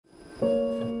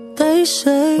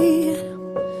cliche.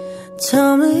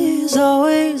 Time is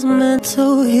always meant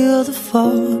to heal the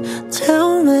fall.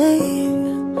 Tell me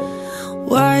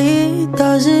why it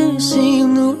doesn't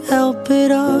seem to help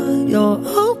at all. You're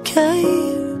okay.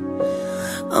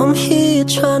 I'm here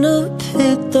trying to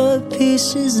pick the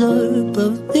pieces up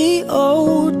of the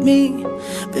old me.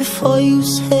 Before you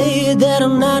say that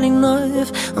I'm not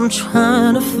enough, I'm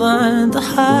trying to find the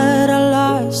heart I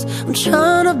lost. I'm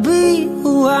trying to be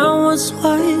who I once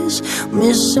was,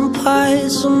 missing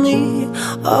parts of me.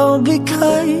 All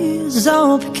because I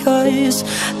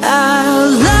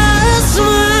lost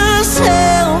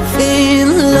myself in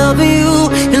loving you,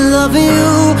 and loving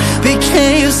you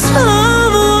became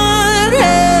someone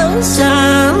else. I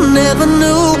never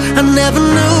knew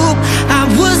I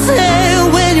was there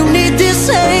when you needed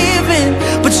saving,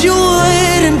 but you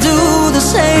wouldn't do the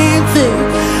same thing.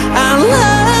 I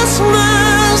lost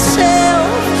myself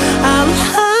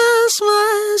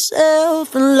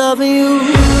in loving you.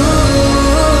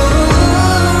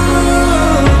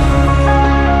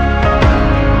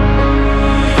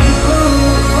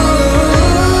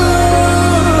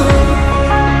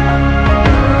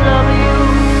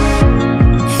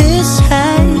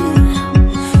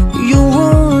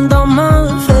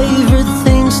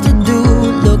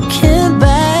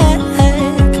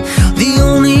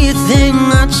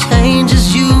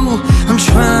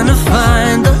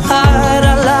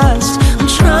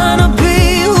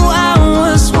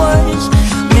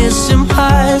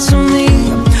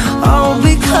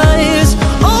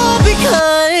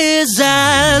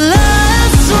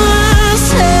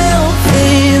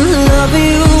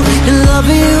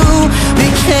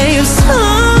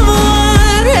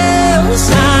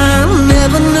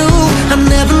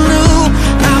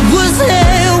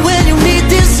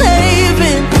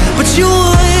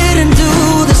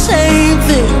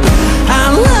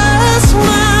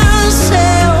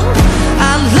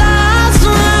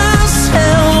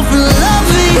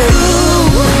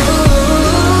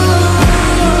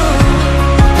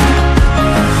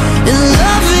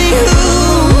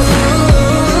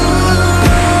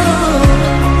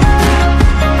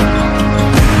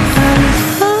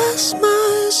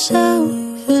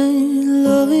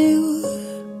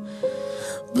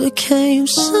 Became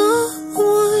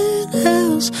someone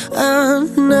else I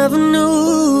never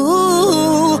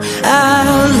knew. I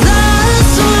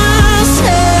lost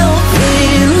myself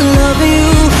in loving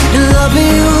you, and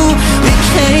loving you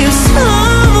became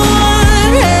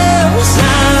someone else I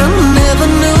never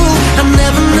knew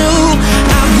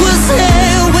I was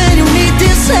there when you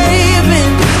needed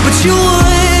saving, but you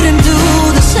wouldn't do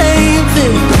the same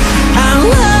thing. I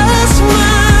lost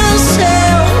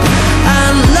myself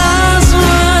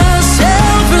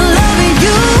in loving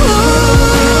you.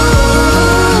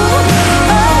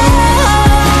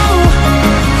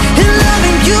 In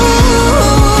loving you.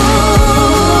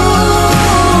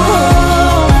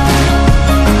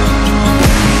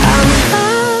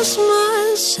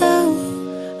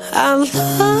 I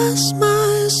lost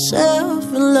myself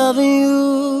in loving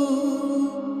you.